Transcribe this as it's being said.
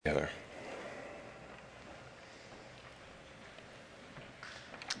Together.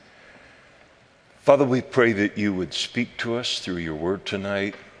 Father, we pray that you would speak to us through your word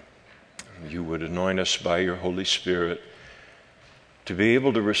tonight. You would anoint us by your Holy Spirit to be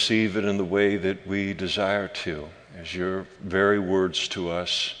able to receive it in the way that we desire to, as your very words to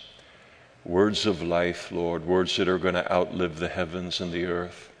us, words of life, Lord, words that are going to outlive the heavens and the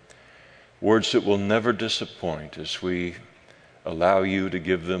earth, words that will never disappoint as we allow you to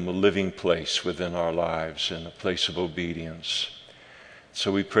give them a living place within our lives and a place of obedience.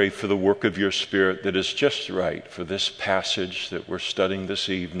 So we pray for the work of your Spirit that is just right for this passage that we're studying this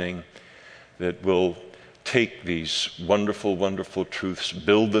evening, that will take these wonderful, wonderful truths,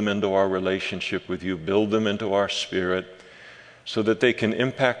 build them into our relationship with you, build them into our spirit, so that they can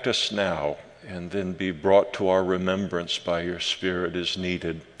impact us now and then be brought to our remembrance by your Spirit as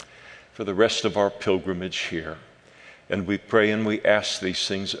needed for the rest of our pilgrimage here. And we pray and we ask these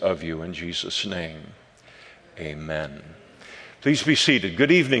things of you in Jesus' name. Amen. Please be seated.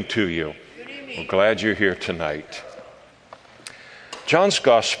 Good evening to you. Good evening. We're glad you're here tonight. John's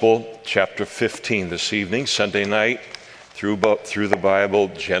Gospel, chapter 15 this evening, Sunday night, through the Bible,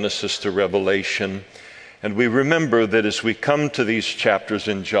 Genesis to Revelation. And we remember that as we come to these chapters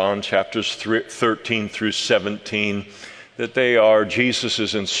in John, chapters 13 through 17, that they are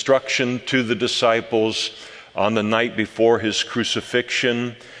Jesus' instruction to the disciples on the night before his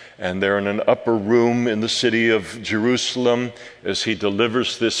crucifixion, and they're in an upper room in the city of Jerusalem as he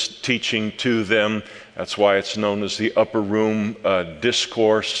delivers this teaching to them. That's why it's known as the upper room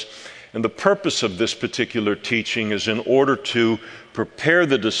discourse. And the purpose of this particular teaching is in order to prepare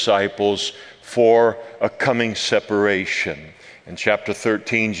the disciples for a coming separation. In chapter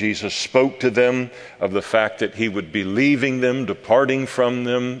 13, Jesus spoke to them of the fact that he would be leaving them, departing from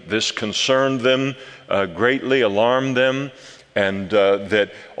them. This concerned them greatly, alarmed them, and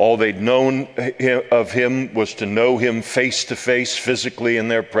that all they'd known of him was to know him face to face, physically in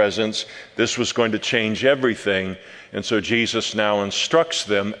their presence. This was going to change everything. And so Jesus now instructs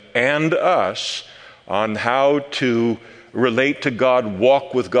them and us on how to relate to God,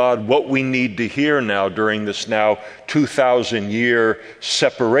 walk with God, what we need to hear now during this now 2,000-year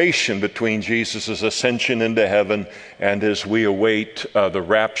separation between Jesus' ascension into heaven and as we await the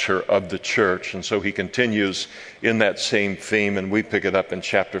rapture of the church. And so he continues in that same theme, and we pick it up in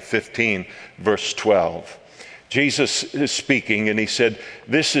chapter 15, verse 12. Jesus is speaking, and he said,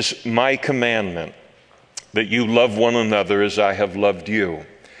 "This is my commandment, that you love one another as I have loved you.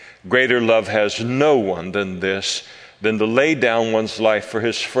 Greater love has no one than this, than to lay down one's life for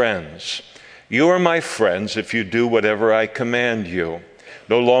his friends. You are my friends if you do whatever I command you.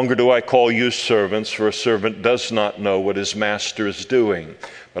 No longer do I call you servants, for a servant does not know what his master is doing.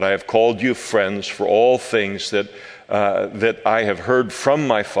 But I have called you friends, for all things that I have heard from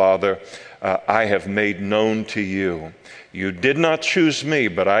my Father, I have made known to you. You did not choose me,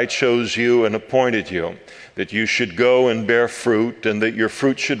 but I chose you and appointed you, that you should go and bear fruit, and that your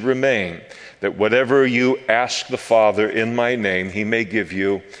fruit should remain, that whatever you ask the Father in my name, he may give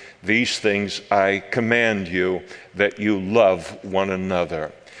you. These things I command you, that you love one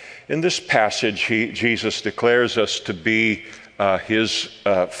another." In this passage, Jesus declares us to be his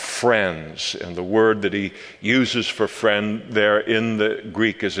friends. And the word that he uses for friend there in the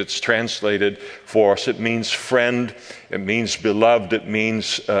Greek as it's translated for us, it means friend, it means beloved, it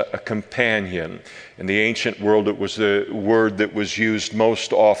means a companion. In the ancient world, it was the word that was used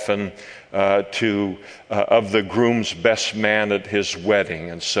most often of the groom's best man at his wedding.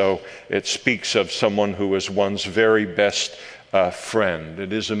 And so it speaks of someone who is one's very best friend.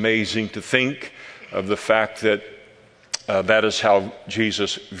 It is amazing to think of the fact that that is how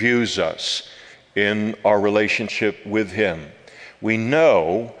Jesus views us in our relationship with him. We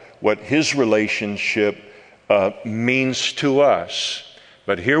know what his relationship means to us,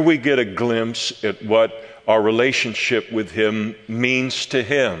 but here we get a glimpse at what our relationship with him means to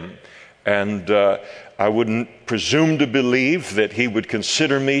him. And I wouldn't presume to believe that he would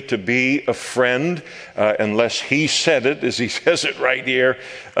consider me to be a friend unless he said it, as he says it right here.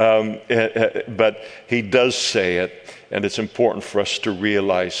 But he does say it, and it's important for us to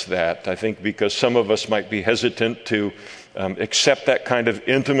realize that. I think because some of us might be hesitant to accept that kind of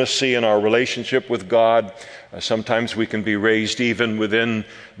intimacy in our relationship with God. Sometimes we can be raised even within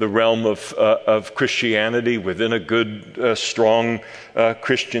the realm of Christianity, within a good, strong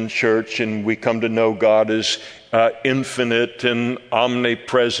Christian church, and we come to know God as infinite and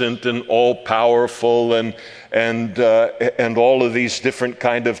omnipresent and all-powerful and all of these different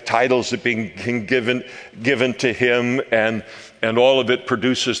kind of titles that being given to him. And And all of it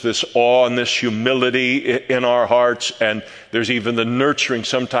produces this awe and this humility in our hearts. And there's even the nurturing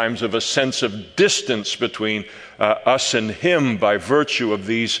sometimes of a sense of distance between us and him by virtue of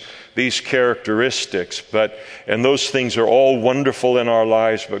these characteristics. And those things are all wonderful in our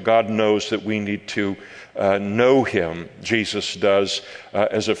lives, but God knows that we need to know him, Jesus does,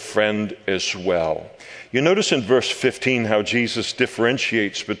 as a friend as well. You notice in verse 15 how Jesus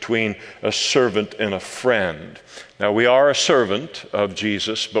differentiates between a servant and a friend. Now, we are a servant of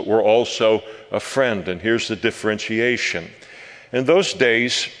Jesus, but we're also a friend, and here's the differentiation. In those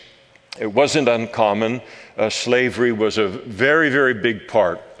days, it wasn't uncommon. Slavery was a very, very big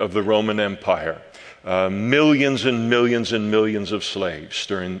part of the Roman Empire. Millions and millions and millions of slaves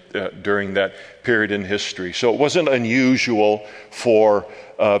during that period in history. So it wasn't unusual for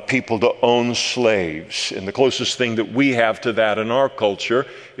people to own slaves. And the closest thing that we have to that in our culture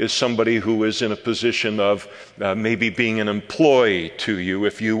is somebody who is in a position of maybe being an employee to you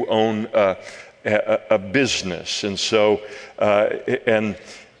if you own a business. And so, and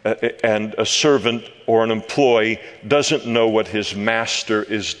a servant or an employee doesn't know what his master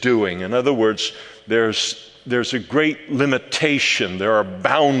is doing. In other words, there's a great limitation. There are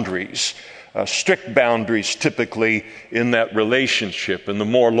boundaries, strict boundaries typically in that relationship. And the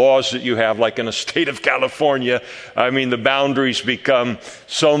more laws that you have, like in the state of California, the boundaries become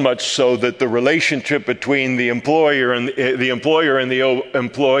so much so that the relationship between the employer and the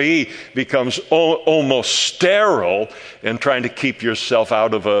employee becomes almost sterile in trying to keep yourself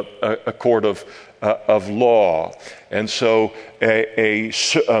out of a court of law. And so a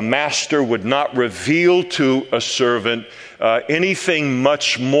master would not reveal to a servant anything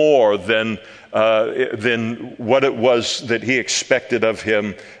much more than what it was that he expected of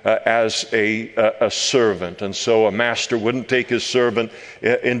him as a servant. And so a master wouldn't take his servant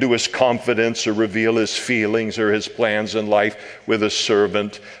into his confidence or reveal his feelings or his plans in life with a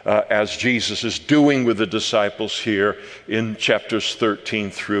servant, as Jesus is doing with the disciples here in chapters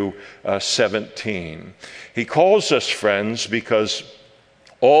 13 through 17. He calls us friends because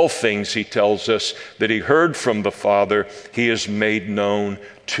all things, he tells us, that he heard from the Father, he has made known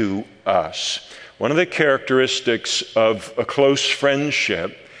to us. One of the characteristics of a close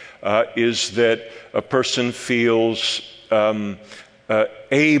friendship is that a person feels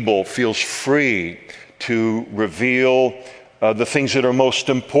feels free to reveal the things that are most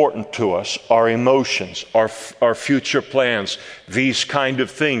important to us, our emotions, our future plans, these kind of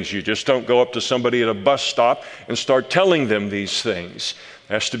things. You just don't go up to somebody at a bus stop and start telling them these things.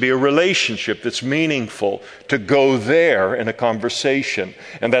 There has to be a relationship that's meaningful to go there in a conversation.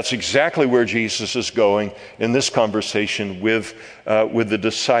 And that's exactly where Jesus is going in this conversation with the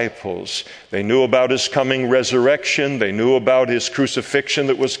disciples. They knew about his coming resurrection. They knew about his crucifixion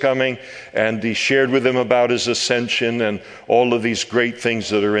that was coming. And he shared with them about his ascension and all of these great things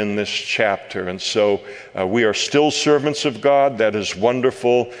that are in this chapter. And so we are still servants of God. That is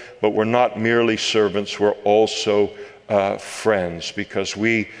wonderful. But we're not merely servants. We're also friends, because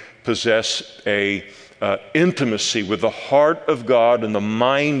we possess a intimacy with the heart of God and the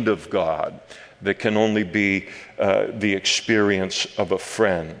mind of God that can only be the experience of a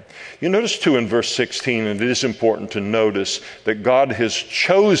friend. You notice too in verse 16, and it is important to notice that God has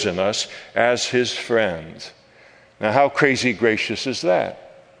chosen us as his friends. Now, how crazy gracious is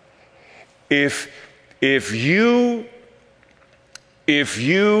that? If you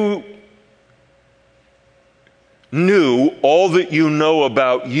knew all that you know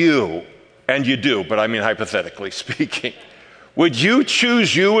about you, and you do, but I mean hypothetically speaking, would you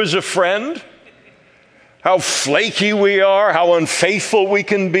choose you as a friend? How flaky we are, how unfaithful we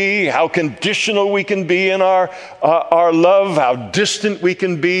can be, how conditional we can be in our love, how distant we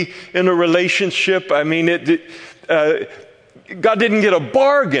can be in a relationship. God didn't get a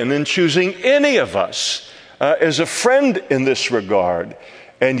bargain in choosing any of us as a friend in this regard.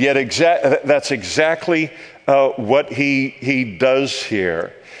 And yet that's exactly what he does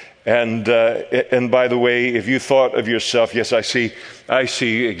here. And by the way, if you thought of yourself, yes, I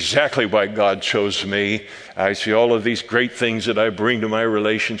see exactly why God chose me. I see all of these great things that I bring to my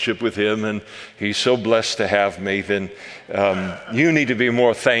relationship with him, and he's so blessed to have me. Then you need to be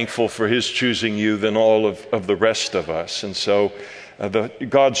more thankful for his choosing you than all of the rest of us. And so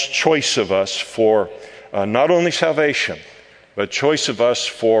God's choice of us for not only salvation, but choice of us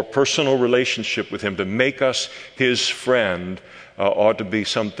for personal relationship with him, to make us his friend, ought to be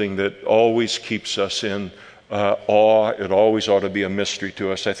something that always keeps us in awe. It always ought to be a mystery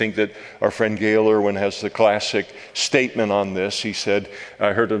to us. I think that our friend Gail Irwin has the classic statement on this. He said,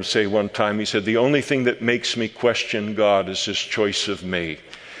 I heard him say one time, he said, the only thing that makes me question God is his choice of me.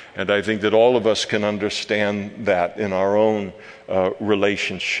 And I think that all of us can understand that in our own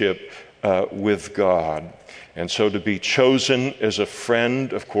relationship with God. And so to be chosen as a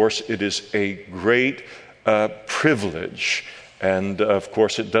friend, of course, it is a great privilege. And of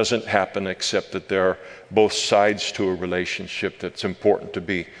course, it doesn't happen except that there are both sides to a relationship that's important to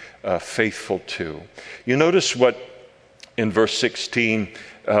be faithful to. You notice what in verse 16,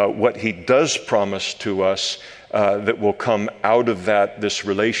 what he does promise to us that will come out of this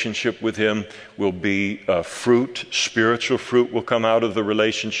relationship with him will be fruit. Spiritual fruit will come out of the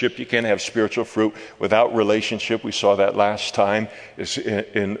relationship. You can't have spiritual fruit without relationship. We saw that last time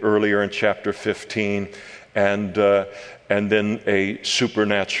earlier in chapter 15. And then a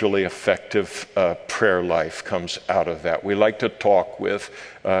supernaturally effective prayer life comes out of that. We like to talk with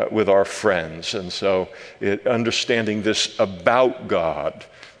our friends. And so understanding this about God,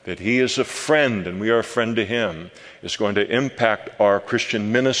 that he is a friend and we are a friend to him, is going to impact our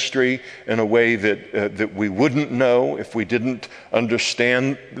Christian ministry in a way that we wouldn't know if we didn't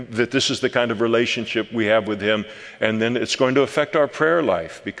understand that this is the kind of relationship we have with him. And then it's going to affect our prayer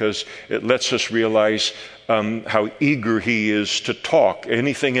life because it lets us realize how eager he is to talk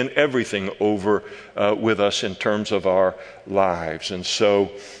anything and everything over with us in terms of our lives. And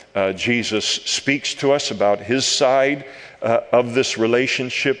so Jesus speaks to us about his side of this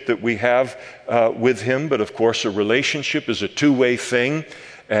relationship that we have with him. But of course, a relationship is a two-way thing.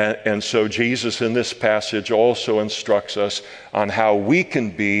 And so Jesus in this passage also instructs us on how we can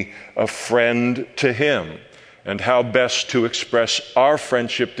be a friend to him and how best to express our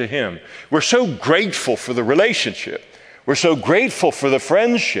friendship to him. We're so grateful for the relationship. We're so grateful for the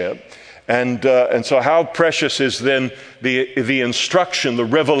friendship. And so how precious is then the instruction, the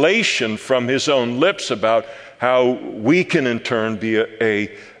revelation from his own lips about how we can in turn be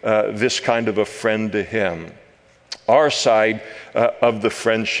this kind of a friend to him. Our side of the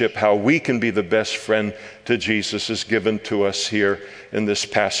friendship, how we can be the best friend to Jesus, is given to us here in this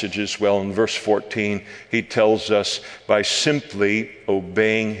passage as well. In verse 14, he tells us by simply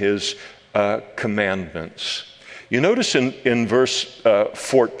obeying his commandments. You notice in verse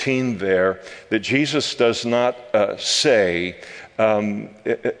 14 there that Jesus does not say I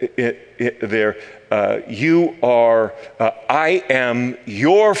am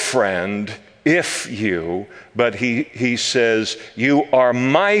your friend if you, but he says, you are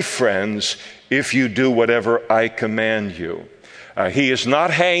my friends if you do whatever I command you. He is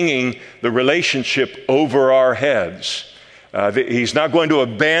not hanging the relationship over our heads. He's not going to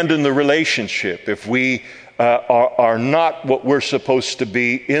abandon the relationship if we are not what we're supposed to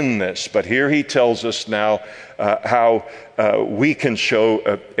be in this. But here he tells us now how we can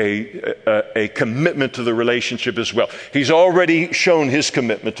show a commitment to the relationship as well. He's already shown his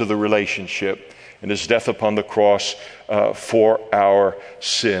commitment to the relationship in his death upon the cross for our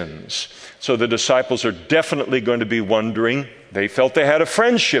sins. So the disciples are definitely going to be wondering. They felt they had a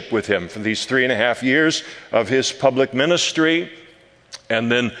friendship with him for these 3.5 years of his public ministry.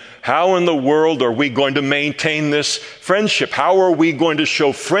 And then how in the world are we going to maintain this friendship? How are we going to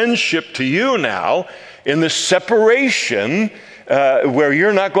show friendship to you now in this separation where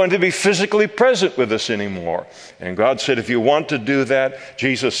you're not going to be physically present with us anymore? And God said, if you want to do that,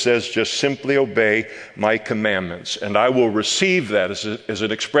 Jesus says, just simply obey my commandments. And I will receive that as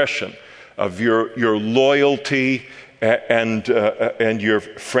an expression of your loyalty and your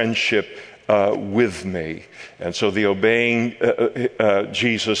friendship with me. And so the obeying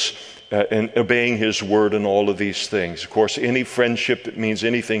Jesus and obeying his word and all of these things. Of course, any friendship that means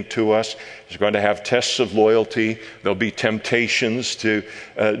anything to us is going to have tests of loyalty. There'll be temptations to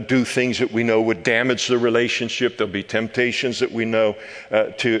do things that we know would damage the relationship. There'll be temptations that we know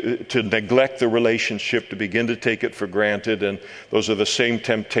to neglect the relationship, to begin to take it for granted. And those are the same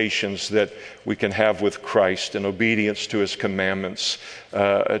temptations that we can have with Christ in obedience to his commandments.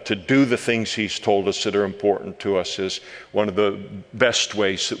 To do the things he's told us that are important to us is one of the best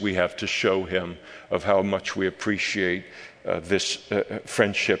ways that we have to show him of how much we appreciate this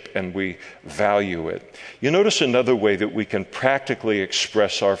friendship and we value it. You notice another way that we can practically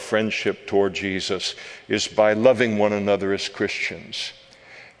express our friendship toward Jesus is by loving one another as Christians.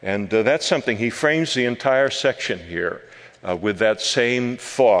 And that's something he frames the entire section here with that same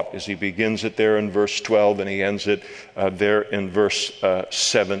thought as he begins it there in verse 12 and he ends it there in verse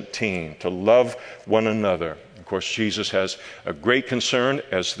 17, to love one another. Of course, Jesus has a great concern,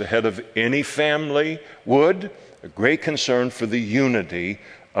 as the head of any family would, a great concern for the unity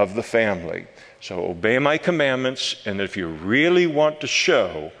of the family. So obey my commandments, and if you really want to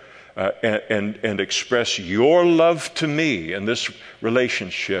show and express your love to me in this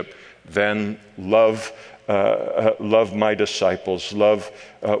relationship, then love my disciples, love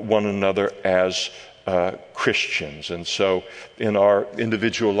one another as Christians. And so in our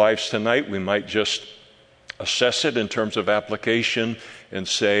individual lives tonight, we might just assess it in terms of application and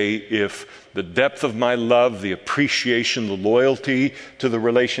say, if the depth of my love, the appreciation, the loyalty to the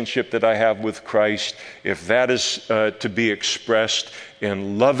relationship that I have with Christ, if that is to be expressed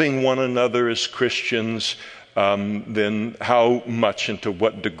in loving one another as Christians, then how much and to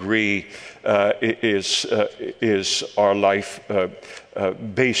what degree is our life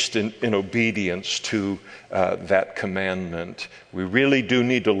based in obedience to that commandment? We really do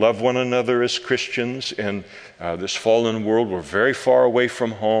need to love one another as Christians. In this fallen world, we're very far away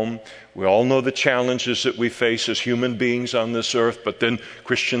from home. We all know the challenges that we face as human beings on this earth, but then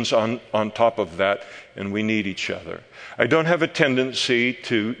Christians on top of that, and we need each other. I don't have a tendency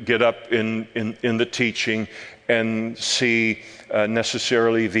to get up in the teaching and see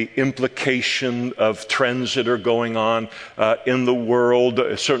necessarily the implication of trends that are going on in the world,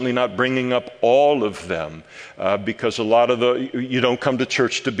 certainly not bringing up all of them, because a lot of you don't come to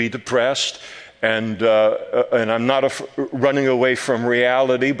church to be depressed. And I'm not running away from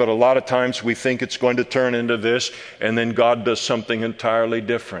reality, but a lot of times we think it's going to turn into this, and then God does something entirely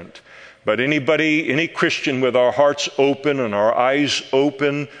different. But any Christian with our hearts open and our eyes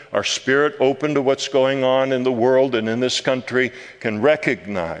open, our spirit open to what's going on in the world and in this country, can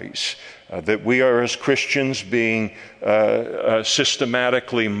recognize that we are, as Christians, being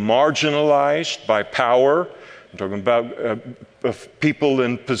systematically marginalized by power. I'm talking about people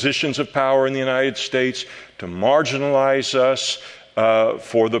in positions of power in the United States to marginalize us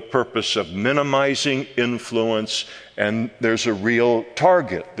for the purpose of minimizing influence, and there's a real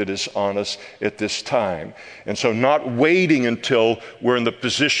target that is on us at this time. And so not waiting until we're in the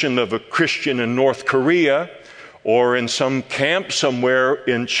position of a Christian in North Korea or in some camp somewhere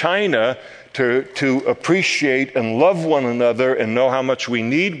in China to appreciate and love one another and know how much we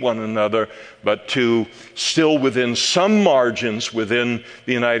need one another, but to still within some margins within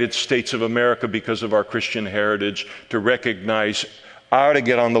the United States of America, because of our Christian heritage, to recognize I ought to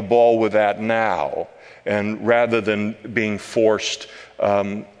get on the ball with that now, and rather than being forced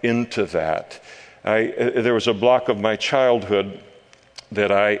into that. There was a block of my childhood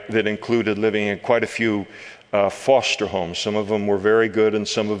that included living in quite a few foster homes. Some of them were very good and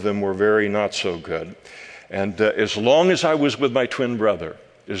some of them were very not so good. And as long as I was with my twin brother,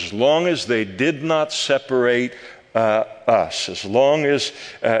 as long as they did not separate us, as long as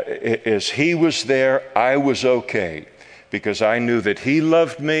he was there, I was okay. Because I knew that he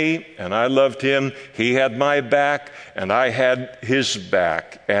loved me and I loved him. He had my back and I had his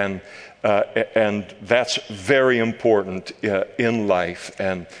back. And that's very important in life.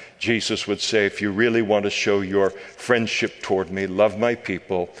 And Jesus would say, if you really want to show your friendship toward me, love my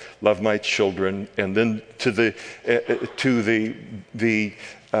people, love my children. And then to the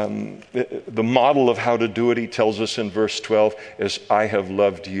model of how to do it, he tells us in verse 12, is I have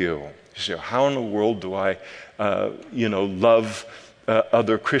loved you. You say, how in the world do I love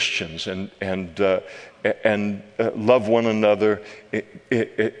other Christians and love one another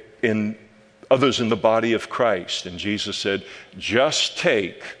in others in the body of Christ? And Jesus said, just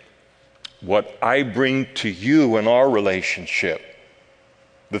take what I bring to you in our relationship,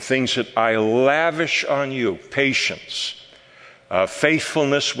 the things that I lavish on you, patience,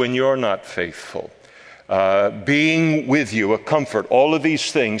 faithfulness when you're not faithful, being with you, a comfort, all of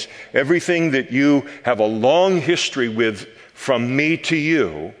these things, everything that you have a long history with from me to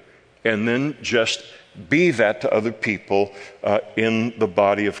you, and then just be that to other people in the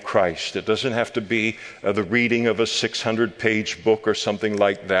body of Christ. It doesn't have to be the reading of a 600-page book or something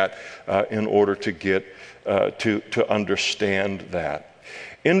like that in order to get to understand that.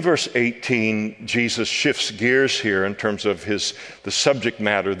 In verse 18, Jesus shifts gears here in terms of the subject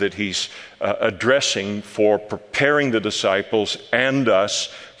matter that he's addressing for preparing the disciples and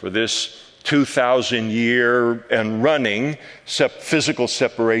us for this 2,000-year and running physical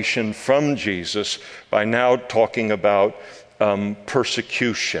separation from Jesus, by now talking about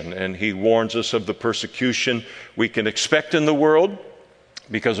persecution. And he warns us of the persecution we can expect in the world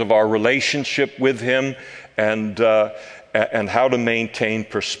because of our relationship with him, and how to maintain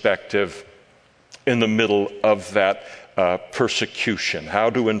perspective in the middle of that persecution,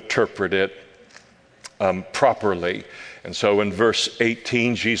 how to interpret it properly. And so in verse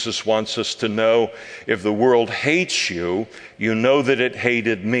 18, Jesus wants us to know, if the world hates you, you know that it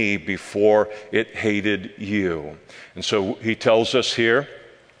hated me before it hated you. And so he tells us here,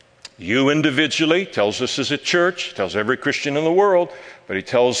 you individually, tells us as a church, tells every Christian in the world, But he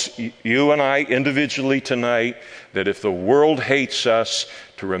tells you and I individually tonight that if the world hates us,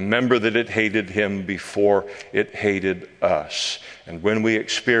 to remember that it hated him before it hated us. And when we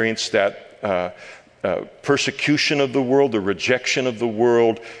experience that persecution of the world, the rejection of the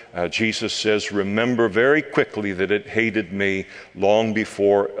world, Jesus says, remember very quickly that it hated me long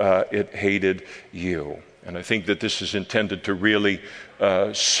before it hated you. And I think that this is intended to really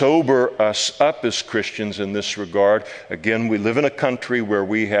sober us up as Christians in this regard. Again, we live in a country where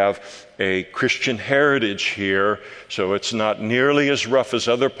we have a Christian heritage here, so it's not nearly as rough as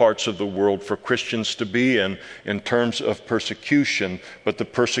other parts of the world for Christians to be in terms of persecution, but the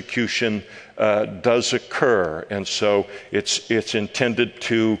persecution does occur. And so it's intended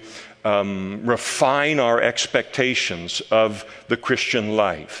to refine our expectations of the Christian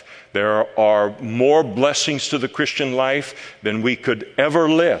life. There are more blessings to the Christian life than we could ever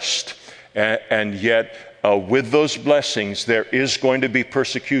list. And yet, with those blessings, there is going to be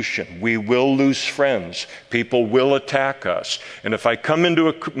persecution. We will lose friends. People will attack us. And if I come into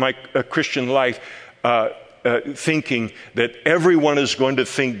a Christian life thinking that everyone is going to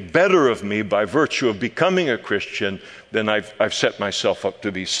think better of me by virtue of becoming a Christian, then I've set myself up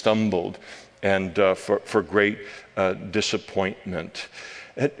to be stumbled and for great disappointment.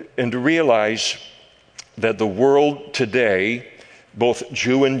 And to realize that the world today, both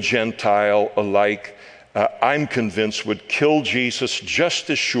Jew and Gentile alike, I'm convinced would kill Jesus just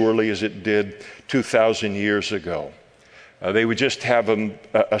as surely as it did 2,000 years ago. They would just have him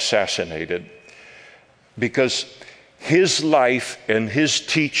assassinated. Because his life and his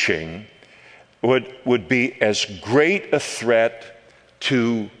teaching would be as great a threat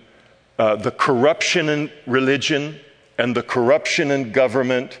to the corruption in religion and the corruption in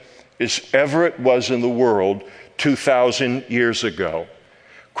government as ever it was in the world 2,000 years ago.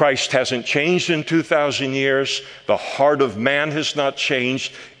 Christ hasn't changed in 2,000 years. The heart of man has not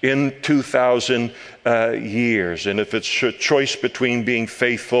changed in 2,000 years. And if it's a choice between being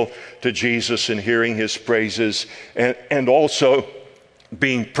faithful to Jesus and hearing his praises and also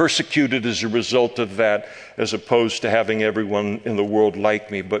being persecuted as a result of that, as opposed to having everyone in the world like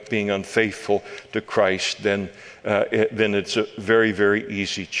me, but being unfaithful to Christ, then it's a very, very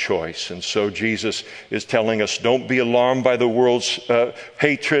easy choice. And so Jesus is telling us, don't be alarmed by the world's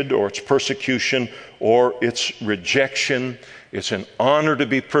hatred or its persecution or its rejection. It's an honor to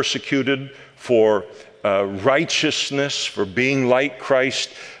be persecuted for righteousness, for being like Christ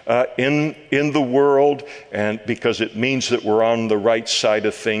in the world, and because it means that we're on the right side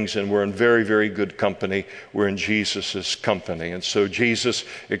of things and we're in very, very good company. We're in Jesus' company. And so Jesus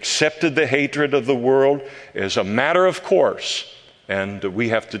accepted the hatred of the world as a matter of course, and we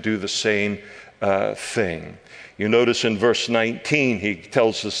have to do the same thing. You notice in verse 19, he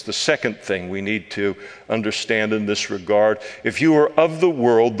tells us the second thing we need to understand in this regard. If you were of the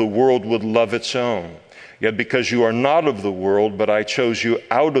world would love its own. Yet because you are not of the world, but I chose you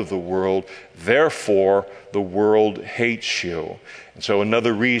out of the world, therefore the world hates you. And so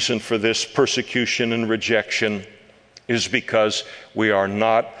another reason for this persecution and rejection is because we are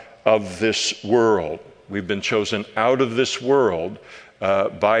not of this world. We've been chosen out of this world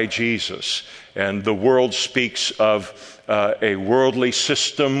by Jesus. And the world speaks of a worldly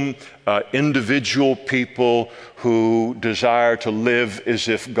system, individual people who desire to live as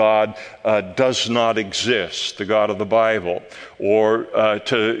if God does not exist, the God of the Bible, or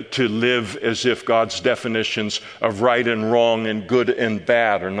to live as if God's definitions of right and wrong and good and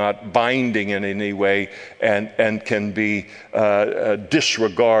bad are not binding in any way and can be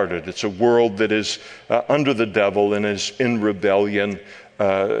disregarded. It's a world that is under the devil and is in rebellion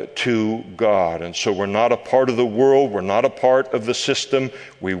to God. And so we're not a part of the world, we're not a part of the system.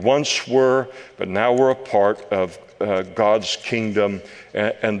 We once were, but now we're a part of God's kingdom,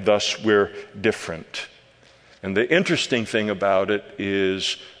 and thus we're different. And the interesting thing about it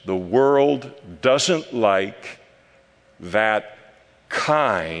is the world doesn't like that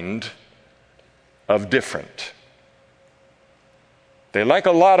kind of different. They like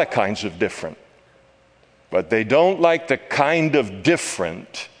a lot of kinds of different. But they don't like the kind of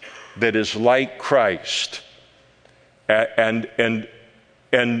different that is like Christ and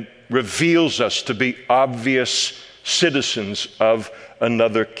reveals us to be obvious citizens of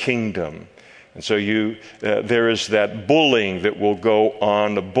another kingdom. And so there is that bullying that will go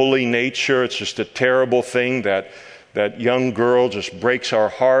on, the bully nature. It's just a terrible thing. That young girl just breaks our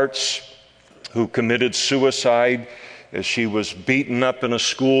hearts who committed suicide as she was beaten up in a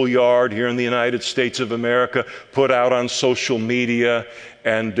schoolyard here in the United States of America, put out on social media,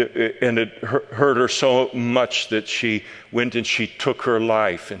 and it hurt her so much that she went and she took her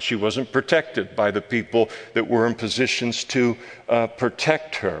life, and she wasn't protected by the people that were in positions to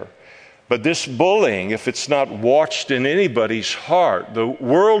protect her. But this bullying, if it's not watched in anybody's heart, the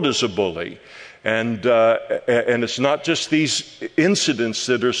world is a bully. And it's not just these incidents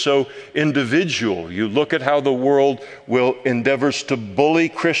that are so individual. You look at how the world endeavors to bully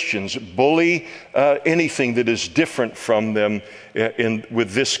Christians, bully anything that is different from them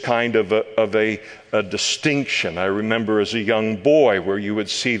with this kind of a distinction. I remember as a young boy where you would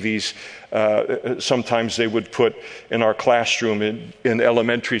see these, sometimes they would put in our classroom in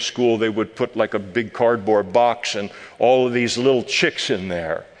elementary school, they would put like a big cardboard box and all of these little chicks in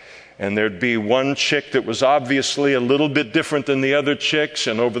there. And there'd be one chick that was obviously a little bit different than the other chicks,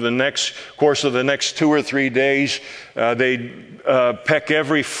 and over the course of the next 2 or 3 days, they'd peck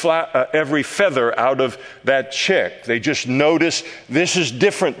every feather out of that chick. They just notice this is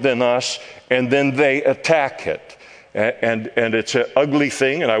different than us, and then they attack it. And it's an ugly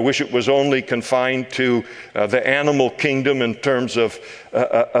thing, and I wish it was only confined to the animal kingdom in terms of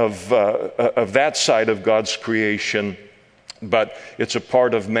that side of God's creation. But it's a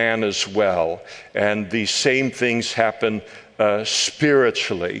part of man as well. And these same things happen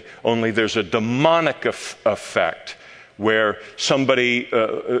spiritually, only there's a demonic effect where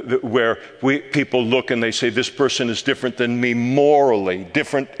people look and they say, this person is different than me morally,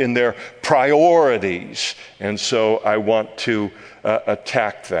 different in their priorities. And so I want to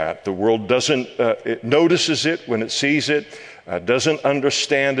attack that. The world it notices it when it sees it, doesn't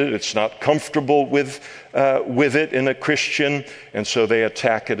understand it, it's not comfortable with it in a Christian, and so they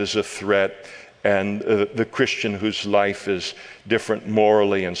attack it as a threat. And the Christian whose life is different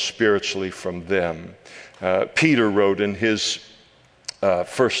morally and spiritually from them. Peter wrote in his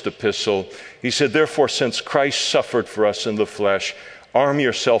first epistle, he said, "Therefore, since Christ suffered for us in the flesh, arm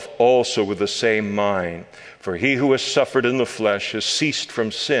yourself also with the same mind. For he who has suffered in the flesh has ceased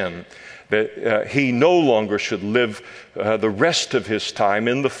from sin, that he no longer should live the rest of his time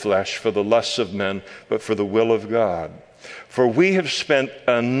in the flesh for the lusts of men, but for the will of God. For we have spent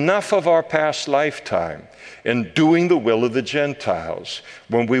enough of our past lifetime in doing the will of the Gentiles,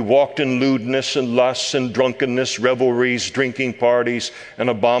 when we walked in lewdness and lusts and drunkenness, revelries, drinking parties, and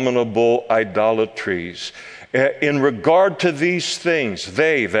abominable idolatries. In regard to these things,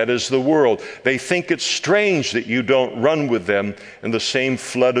 they, that is the world, they think it's strange that you don't run with them in the same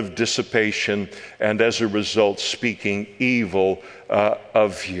flood of dissipation, and as a result speaking evil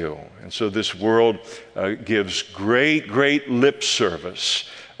of you." And so this world gives great lip service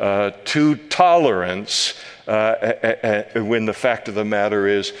to tolerance, when the fact of the matter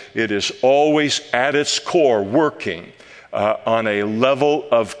is, it is always at its core working on a level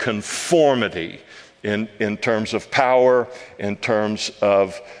of conformity in terms of power, in terms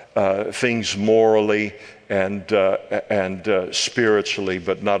of things morally and spiritually,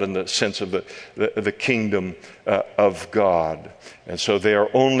 but not in the sense of the kingdom of God. And so they are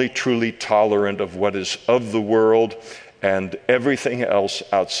only truly tolerant of what is of the world, and everything else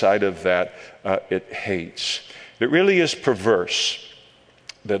outside of that it hates. It really is perverse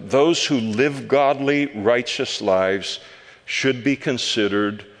that those who live godly, righteous lives should be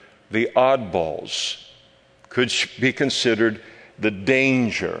considered the oddballs, could be considered the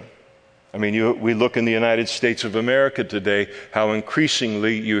danger. I mean, we look in the United States of America today, how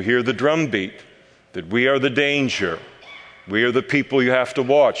increasingly you hear the drumbeat, that we are the danger. We are the people you have to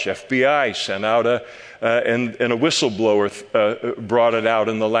watch. FBI sent out and a whistleblower brought it out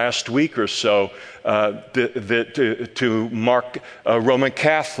in the last week or so, to mark Roman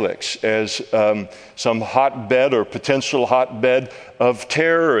Catholics as some hotbed or potential hotbed of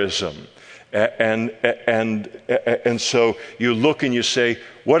terrorism. And so you look and you say,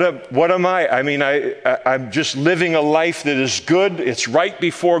 what am I? I mean, I'm just living a life that is good. It's right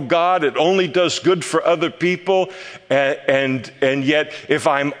before God. It only does good for other people. And yet, if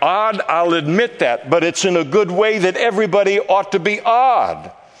I'm odd, I'll admit that. But it's in a good way that everybody ought to be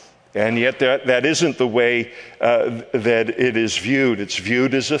odd. And yet that isn't the way that it is viewed. It's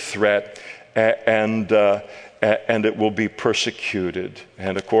viewed as a threat, and it will be persecuted.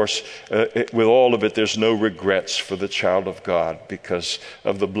 And of course, with all of it, there's no regrets for the child of God because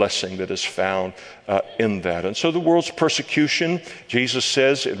of the blessing that is found in that. And so the world's persecution, Jesus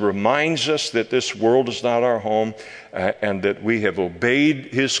says, it reminds us that this world is not our home, and that we have obeyed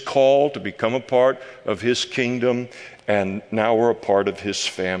his call to become a part of his kingdom, and now we're a part of his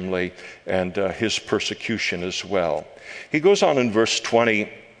family and his persecution as well. He goes on in verse 20,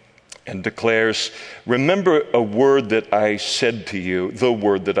 and declares, remember a word that I said to you, the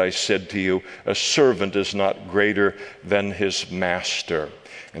word that I said to you, a servant is not greater than his master.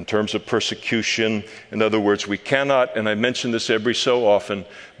 In terms of persecution, in other words, we cannot, and I mention this every so often,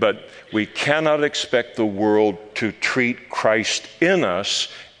 but we cannot expect the world to treat Christ in us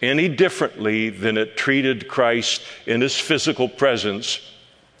any differently than it treated Christ in his physical presence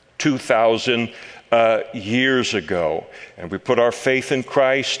 2,000 years ago. And we put our faith in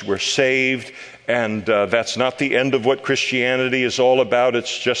Christ, we're saved, and that's not the end of what Christianity is all about.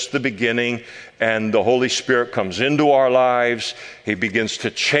 It's just the beginning, and the Holy Spirit comes into our lives. He begins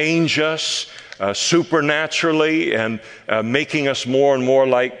to change us supernaturally and making us more and more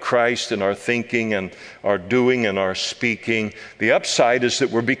like Christ in our thinking and our doing and our speaking. The upside is that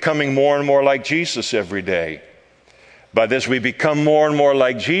we're becoming more and more like Jesus every day. But as we become more and more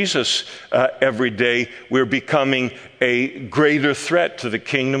like Jesus every day, we're becoming a greater threat to the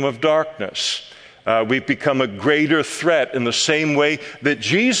kingdom of darkness. We've become a greater threat in the same way that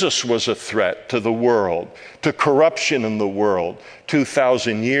Jesus was a threat to the world, to corruption in the world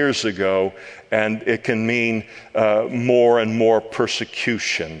 2,000 years ago, and it can mean more and more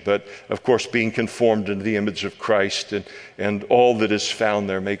persecution. But of course, being conformed into the image of Christ and all that is found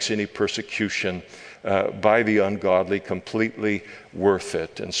there makes any persecution by the ungodly completely worth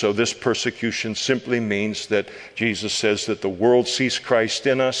it. And so this persecution simply means that Jesus says that the world sees Christ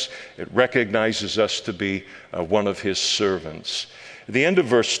in us. It recognizes us to be one of his servants. At the end of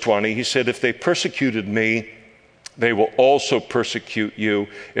verse 20, he said, if they persecuted me, they will also persecute you.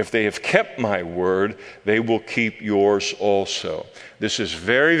 If they have kept my word, they will keep yours also. This is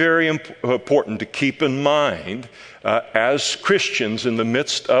very, very important to keep in mind as Christians in the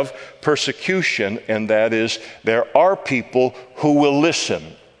midst of persecution, and that is, there are people who will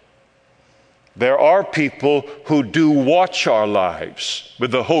listen. There are people who do watch our lives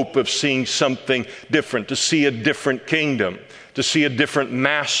with the hope of seeing something different, to see a different kingdom, to see a different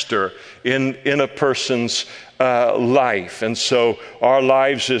master in a person's life. And so our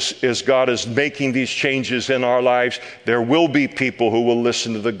lives, as God is making these changes in our lives, there will be people who will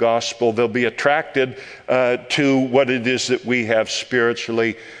listen to the gospel. They'll be attracted to what it is that we have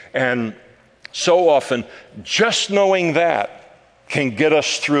spiritually. And so often, just knowing that can get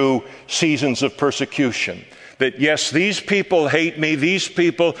us through seasons of persecution. That yes, these people hate me, these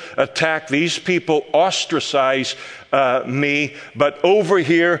people attack, these people ostracize me, but over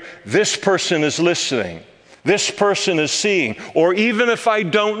here, this person is listening. This person is seeing. Or even if I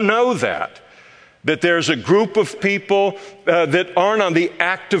don't know that there's a group of people that aren't on the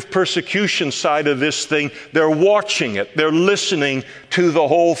active persecution side of this thing. They're watching it. They're listening to the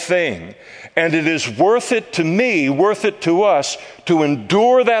whole thing. And it is worth it to me, worth it to us, to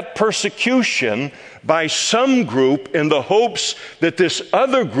endure that persecution by some group in the hopes that this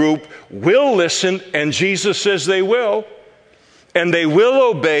other group will listen, and Jesus says they will. And they will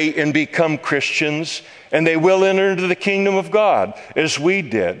obey and become Christians, and they will enter into the kingdom of God, as we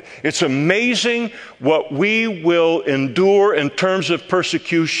did. It's amazing what we will endure in terms of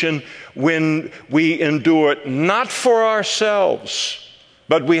persecution when we endure it not for ourselves,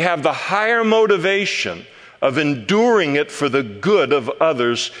 but we have the higher motivation of enduring it for the good of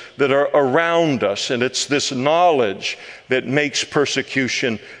others that are around us. And it's this knowledge that makes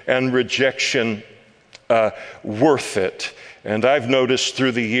persecution and rejection worth it. And I've noticed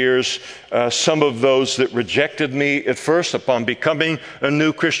through the years, some of those that rejected me at first upon becoming a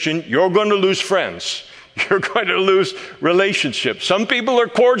new Christian, you're going to lose friends. You're going to lose relationships. Some people are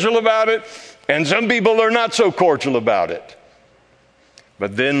cordial about it, and some people are not so cordial about it.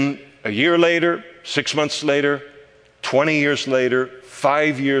 But then a year later, 6 months later, 20 years later,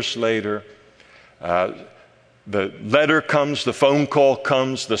 5 years later, the letter comes, the phone call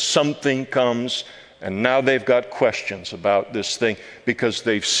comes, the something comes, and now they've got questions about this thing because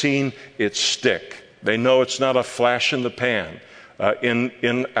they've seen it stick. They know it's not a flash in the pan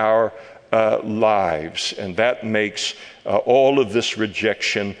in our lives, and that makes all of this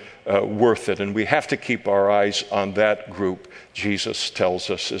rejection worth it. And we have to keep our eyes on that group, Jesus tells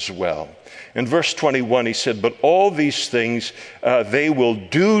us as well. In verse 21, he said, "But all these things they will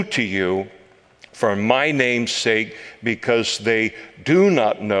do to you for my name's sake, because they do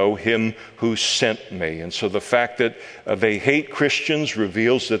not know him who sent me." And so the fact that they hate Christians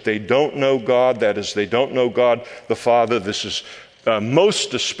reveals that they don't know God. That is, they don't know God the Father. This is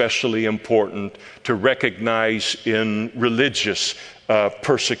most especially important to recognize in religious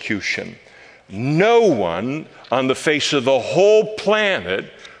persecution. No one on the face of the whole planet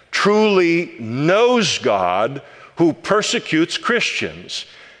truly knows God who persecutes Christians,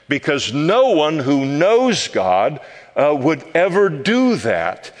 because no one who knows God would ever do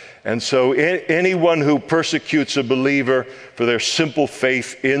that. And so anyone who persecutes a believer for their simple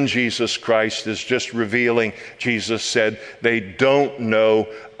faith in Jesus Christ is just revealing, Jesus said, they don't know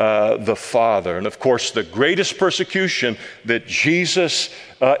the Father. And of course, the greatest persecution that Jesus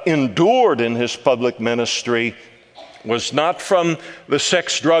endured in his public ministry was not from the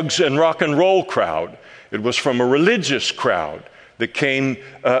sex, drugs, and rock and roll crowd. It was from a religious crowd that came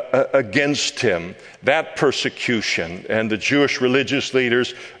against him. That persecution, and the Jewish religious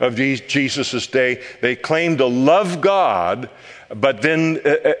leaders of Jesus' day, they claimed to love God, but then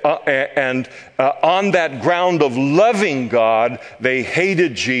on that ground of loving God, they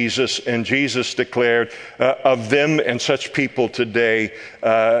hated Jesus, and Jesus declared of them and such people today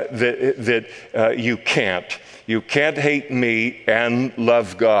that you can't. You can't hate me and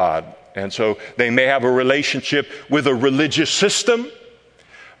love God. And so they may have a relationship with a religious system.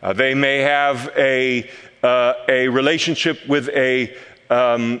 They may have a relationship with a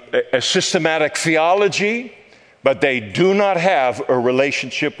systematic theology, but they do not have a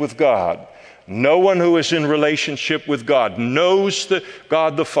relationship with God. No one who is in relationship with God knows that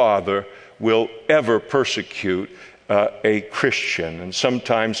God the Father will ever persecute a Christian. And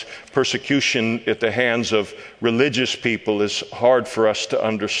sometimes persecution at the hands of religious people is hard for us to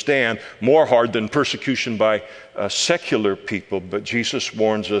understand, more hard than persecution by secular people, but Jesus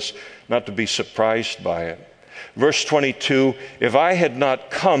warns us not to be surprised by it. Verse 22, if I had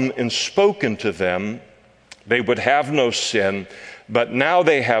not come and spoken to them, they would have no sin, but now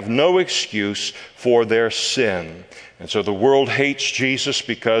they have no excuse for their sin. And so the world hates Jesus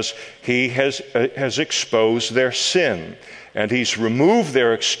because he has exposed their sin, and he's removed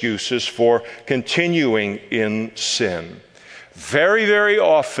their excuses for continuing in sin. Very, very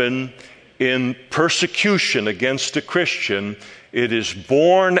often in persecution against a Christian, it is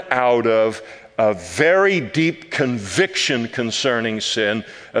born out of a very deep conviction concerning sin,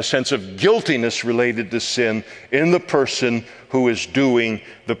 a sense of guiltiness related to sin in the person who is doing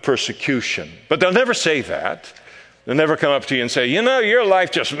the persecution. But they'll never say that. They'll never come up to you and say, you know, your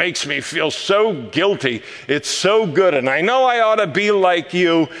life just makes me feel so guilty. It's so good, and I know I ought to be like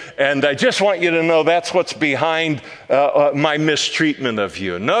you, and I just want you to know that's what's behind my mistreatment of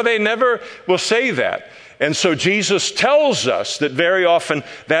you. No, they never will say that. And so Jesus tells us that very often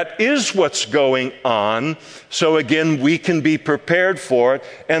that is what's going on. So again, we can be prepared for it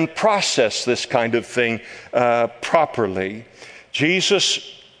and process this kind of thing properly.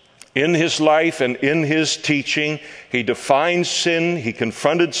 Jesus, in his life and in his teaching, he defined sin, he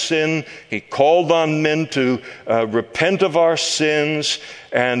confronted sin, he called on men to repent of our sins,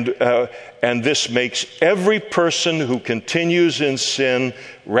 and this makes every person who continues in sin,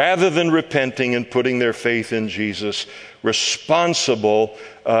 rather than repenting and putting their faith in Jesus, responsible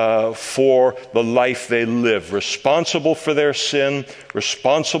for the life they live, responsible for their sin,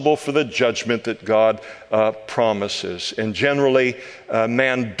 responsible for the judgment that God promises. And generally,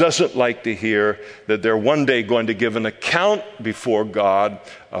 man doesn't like to hear that they're one day going to give an account before God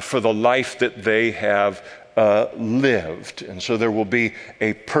for the life that they have lived. And so there will be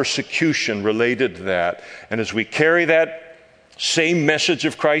a persecution related to that. And as we carry that same message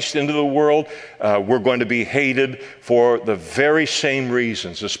of Christ into the world, we're going to be hated for the very same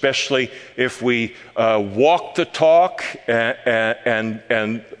reasons, especially if we walk the talk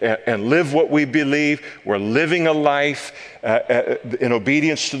and live what we believe. We're living a life in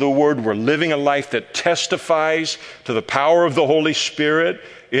obedience to the Word. We're living a life that testifies to the power of the Holy Spirit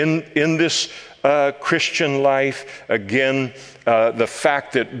in this Christian life. Again, the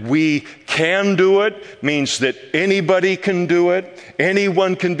fact that we can do it means that anybody can do it.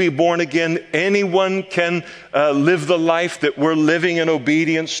 Anyone can be born again. Anyone can live the life that we're living in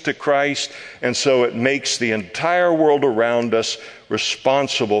obedience to Christ. And so it makes the entire world around us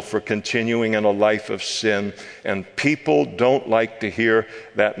responsible for continuing in a life of sin. And people don't like to hear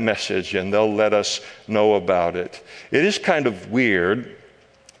that message, and they'll let us know about it. It is kind of weird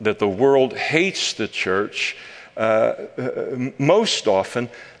that the world hates the church most often,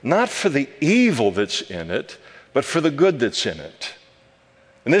 not for the evil that's in it, but for the good that's in it.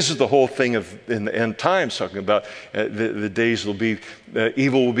 And this is the whole thing in the end times, talking about the days will be,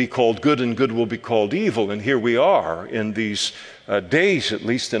 evil will be called good and good will be called evil. And here we are in these days, at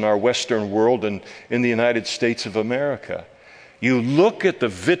least in our Western world and in the United States of America. You look at the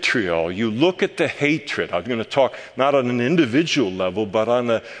vitriol, you look at the hatred. I'm going to talk not on an individual level, but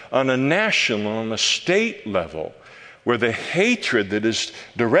on a national, on a state level, where the hatred that is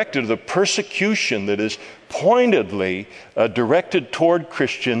directed, the persecution that is pointedly directed toward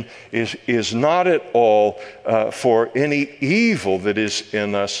Christian is not at all for any evil that is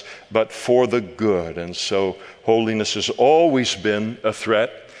in us, but for the good. And so holiness has always been a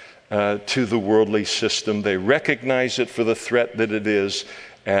threat to the worldly system. They recognize it for the threat that it is,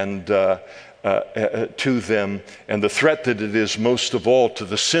 and to them, and the threat that it is most of all to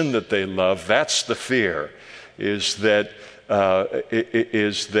the sin that they love. That's the fear, is that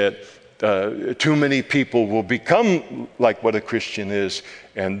too many people will become like what a Christian is,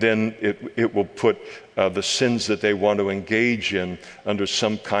 and then it will put the sins that they want to engage in under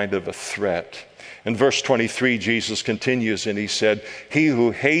some kind of a threat. In verse 23, Jesus continues and he said, "He who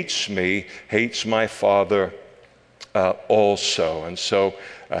hates me hates my Father also." And so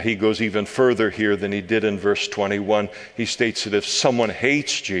he goes even further here than he did in verse 21. He states that if someone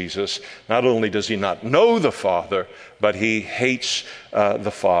hates Jesus, not only does he not know the Father, but he hates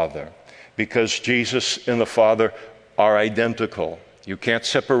the Father, because Jesus and the Father are identical. You can't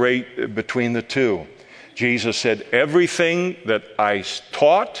separate between the two. Jesus said, "Everything that I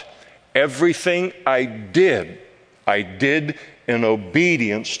taught, everything I did in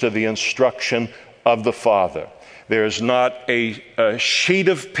obedience to the instruction of the Father." There is not a sheet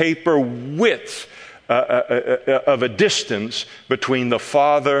of paper width of a distance between the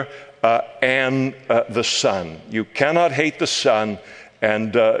Father and the Son. You cannot hate the Son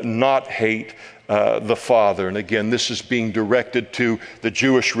and not hate the Father. And again, this is being directed to the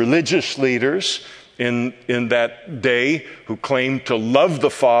Jewish religious leaders in that day who claimed to love the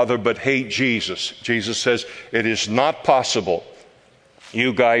Father but hate Jesus. Jesus says, it is not possible.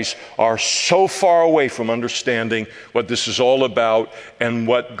 You guys are so far away from understanding what this is all about and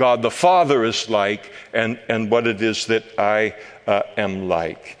what God the Father is like and what it is that I am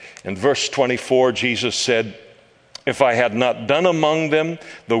like. In verse 24, Jesus said, "If I had not done among them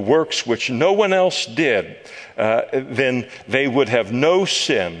the works which no one else did, then they would have no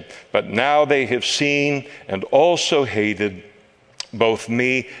sin. But now they have seen and also hated both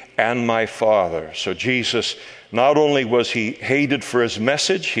me and my Father." So Jesus, not only was he hated for his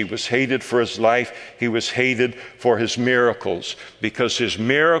message, he was hated for his life, he was hated for his miracles, because his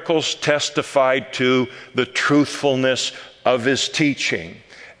miracles testified to the truthfulness of his teaching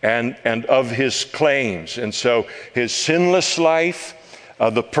and of his claims. And so his sinless life,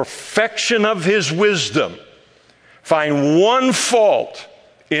 the perfection of his wisdom, find one fault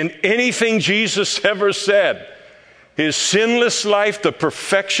in anything Jesus ever said. His sinless life, the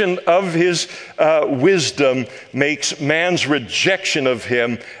perfection of his wisdom, makes man's rejection of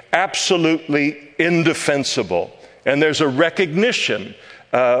him absolutely indefensible. And there's a recognition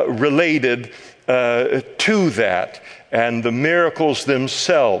related to that. And the miracles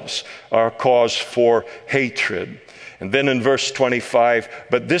themselves are cause for hatred. And then in verse 25,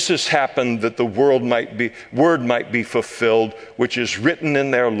 "But this has happened that the word might be fulfilled, which is written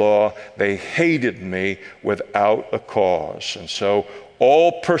in their law, they hated me without a cause." And so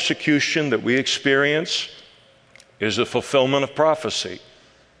all persecution that we experience is a fulfillment of prophecy.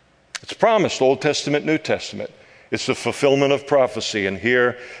 It's promised, Old Testament, New Testament. It's the fulfillment of prophecy. And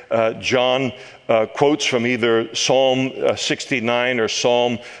here John quotes from either Psalm 69 or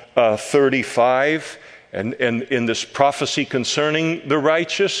Psalm 35. And in this prophecy concerning the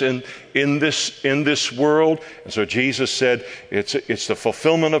righteous in this world. And so Jesus said it's the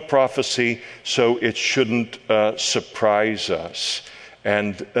fulfillment of prophecy, so it shouldn't surprise us.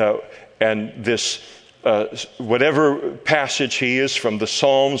 And this whatever passage he is from the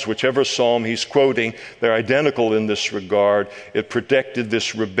Psalms, whichever psalm he's quoting, they're identical in this regard. It predicted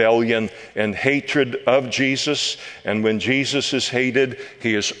this rebellion and hatred of Jesus. And when Jesus is hated,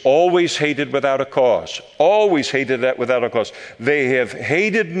 he is always hated without a cause. Always hated without a cause. They have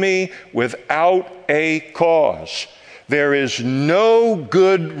hated me without a cause. There is no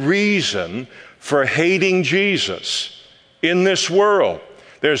good reason for hating Jesus in this world.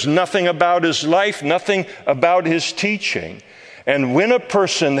 There's nothing about his life, nothing about his teaching. And when a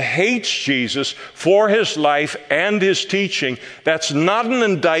person hates Jesus for his life and his teaching, that's not an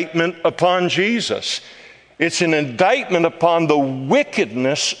indictment upon Jesus. It's an indictment upon the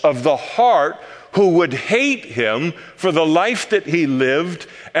wickedness of the heart who would hate him for the life that he lived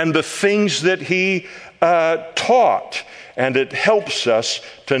and the things that he taught. And it helps us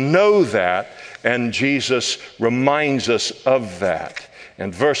to know that, and Jesus reminds us of that.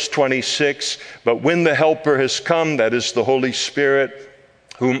 In verse 26, "But when the Helper has come, that is the Holy Spirit,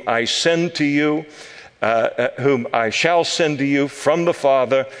 whom I send to you, whom I shall send to you from the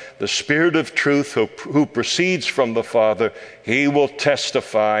Father, the Spirit of truth who proceeds from the Father, he will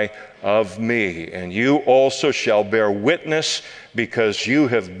testify of me. And you also shall bear witness, because you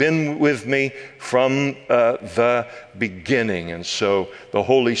have been with me from the beginning." And so the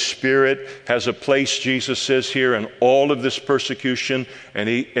Holy Spirit has a place, Jesus says here, in all of this persecution. And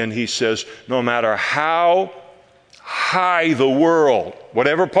he says, no matter how high the world,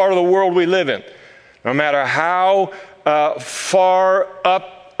 whatever part of the world we live in, no matter how far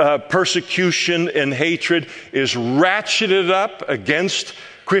up persecution and hatred is ratcheted up against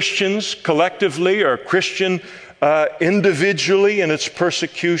Christians collectively or Christian individually in its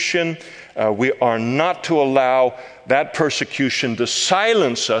persecution, we are not to allow that persecution to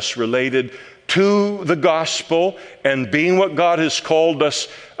silence us related to the gospel and being what God has called us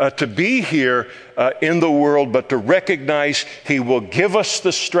to be here in the world, but to recognize He will give us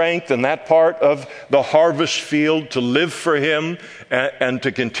the strength in that part of the harvest field to live for Him and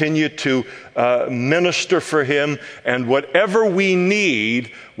to continue to minister for Him. And whatever we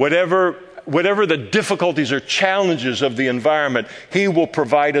need, whatever the difficulties or challenges of the environment, He will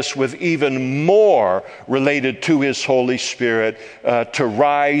provide us with even more related to His Holy Spirit to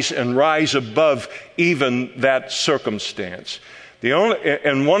rise above even that circumstance.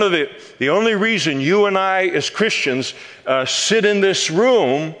 The only reason you and I as Christians sit in this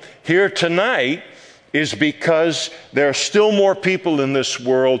room here tonight is because there are still more people in this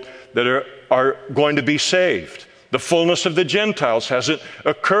world that are going to be saved. The fullness of the Gentiles hasn't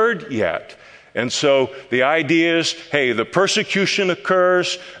occurred yet. And so the idea is, hey, the persecution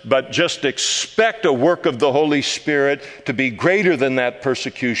occurs, but just expect a work of the Holy Spirit to be greater than that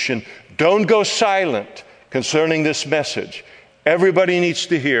persecution. Don't go silent concerning this message. Everybody needs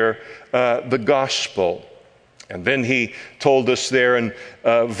to hear the gospel. And then he told us there in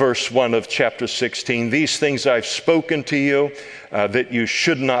verse 1 of chapter 16, these things I've spoken to you, that you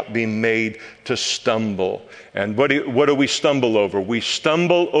should not be made to stumble. And what do we stumble over? We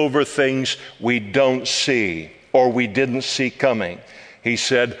stumble over things we don't see or we didn't see coming. He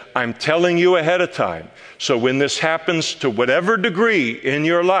said, I'm telling you ahead of time. So when this happens to whatever degree in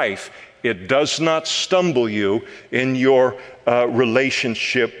your life, it does not stumble you in your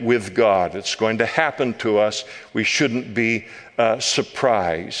relationship with God. It's going to happen to us. We shouldn't be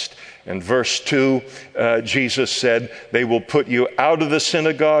surprised. In verse 2, Jesus said, they will put you out of the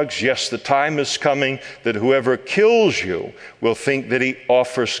synagogues. Yes, the time is coming that whoever kills you will think that he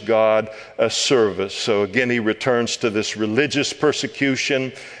offers God a service. So again, he returns to this religious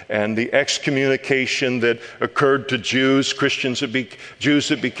persecution and the excommunication that occurred to Jews, Jews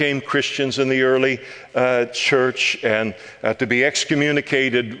that became Christians in the early church. And to be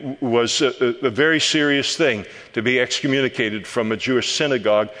excommunicated was a very serious thing, to be excommunicated from a Jewish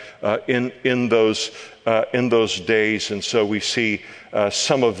synagogue in those days. And so we see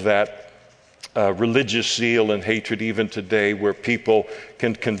some of that religious zeal and hatred even today, where people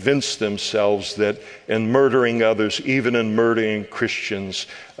can convince themselves that in murdering others, even in murdering Christians,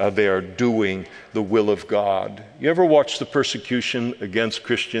 they are doing the will of God. You ever watch the persecution against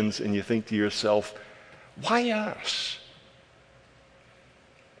Christians and you think to yourself, why us?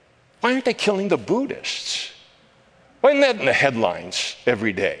 Why aren't they killing the Buddhists? Why isn't that in the headlines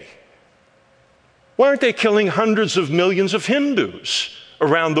every day? Why aren't they killing hundreds of millions of Hindus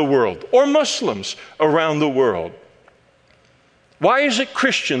around the world or Muslims around the world? Why is it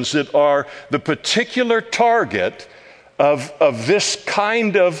Christians that are the particular target of this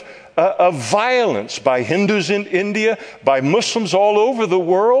kind of violence by Hindus in India, by Muslims all over the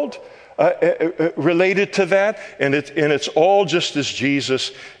world? Related to that, and it's all just as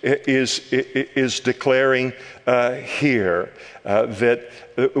Jesus is declaring here, that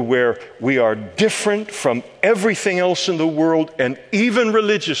where we are different from everything else in the world, and even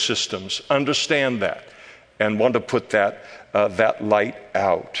religious systems understand that and want to put that light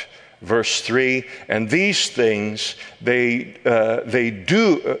out. Verse 3, and these things they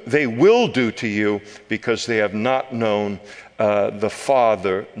will do to you because they have not known the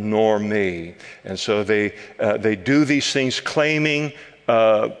Father nor me. And so they do these things claiming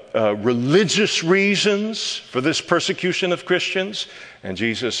religious reasons for this persecution of Christians. And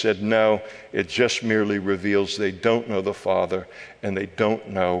Jesus said, no, it just merely reveals they don't know the Father and they don't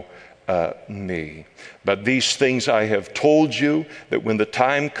know me. But these things I have told you, that when the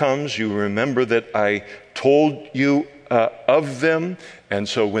time comes, you remember that I told you of them. And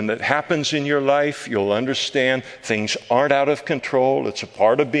so when that happens in your life, you'll understand things aren't out of control. It's a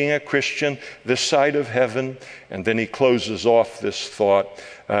part of being a Christian this side of heaven. And then he closes off this thought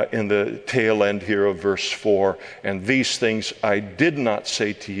in the tail end here of verse 4. And these things I did not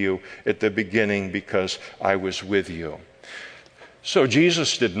say to you at the beginning because I was with you. So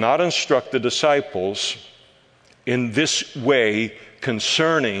Jesus did not instruct the disciples in this way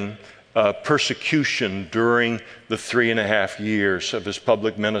concerning persecution during the 3.5 years of his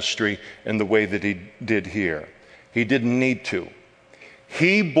public ministry in the way that he did here. He didn't need to.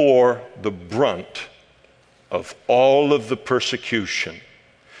 He bore the brunt of all of the persecution.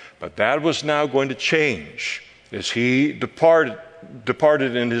 But that was now going to change as he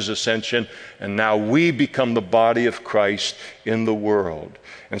departed in his ascension, and now we become the body of Christ in the world.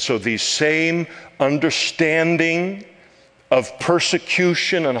 And so these same understanding of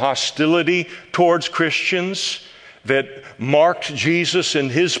persecution and hostility towards Christians that marked Jesus in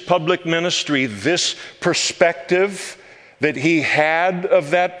his public ministry, this perspective that he had of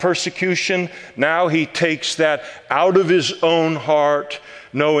that persecution, now he takes that out of his own heart,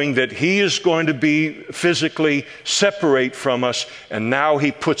 knowing that he is going to be physically separate from us, and now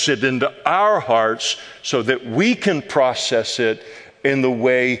he puts it into our hearts so that we can process it in the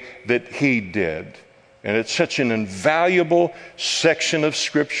way that he did. And it's such an invaluable section of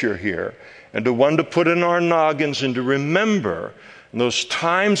Scripture here, and one to put in our noggins and to remember in those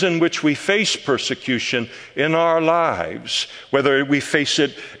times in which we face persecution in our lives, whether we face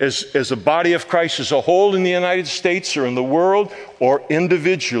it as a body of Christ as a whole in the United States or in the world, or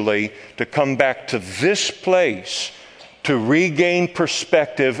individually, to come back to this place to regain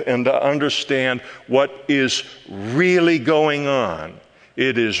perspective and to understand what is really going on.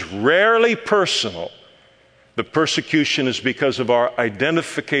 It is rarely personal. The persecution is because of our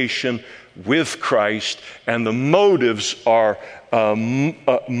identification with Christ, and the motives are a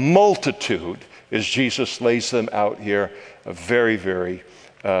multitude, as Jesus lays them out here. A very, very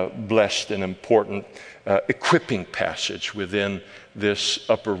blessed and important equipping passage within this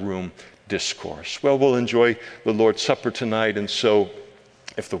upper room discourse. Well, we'll enjoy the Lord's Supper tonight, and so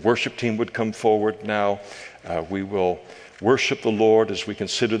if the worship team would come forward now, we will worship the Lord as we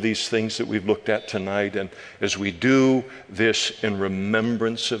consider these things that we've looked at tonight, and as we do this in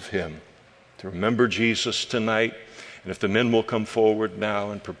remembrance of him. To remember Jesus tonight. And if the men will come forward now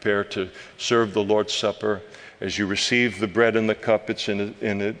and prepare to serve the Lord's Supper, as you receive the bread and the cup, it's in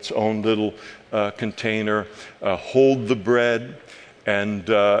its own little container. Hold the bread, and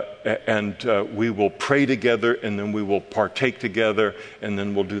we will pray together, and then we will partake together, and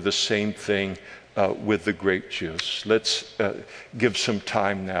then we'll do the same thing with the grape juice. Let's give some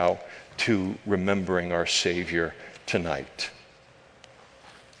time now to remembering our Savior tonight.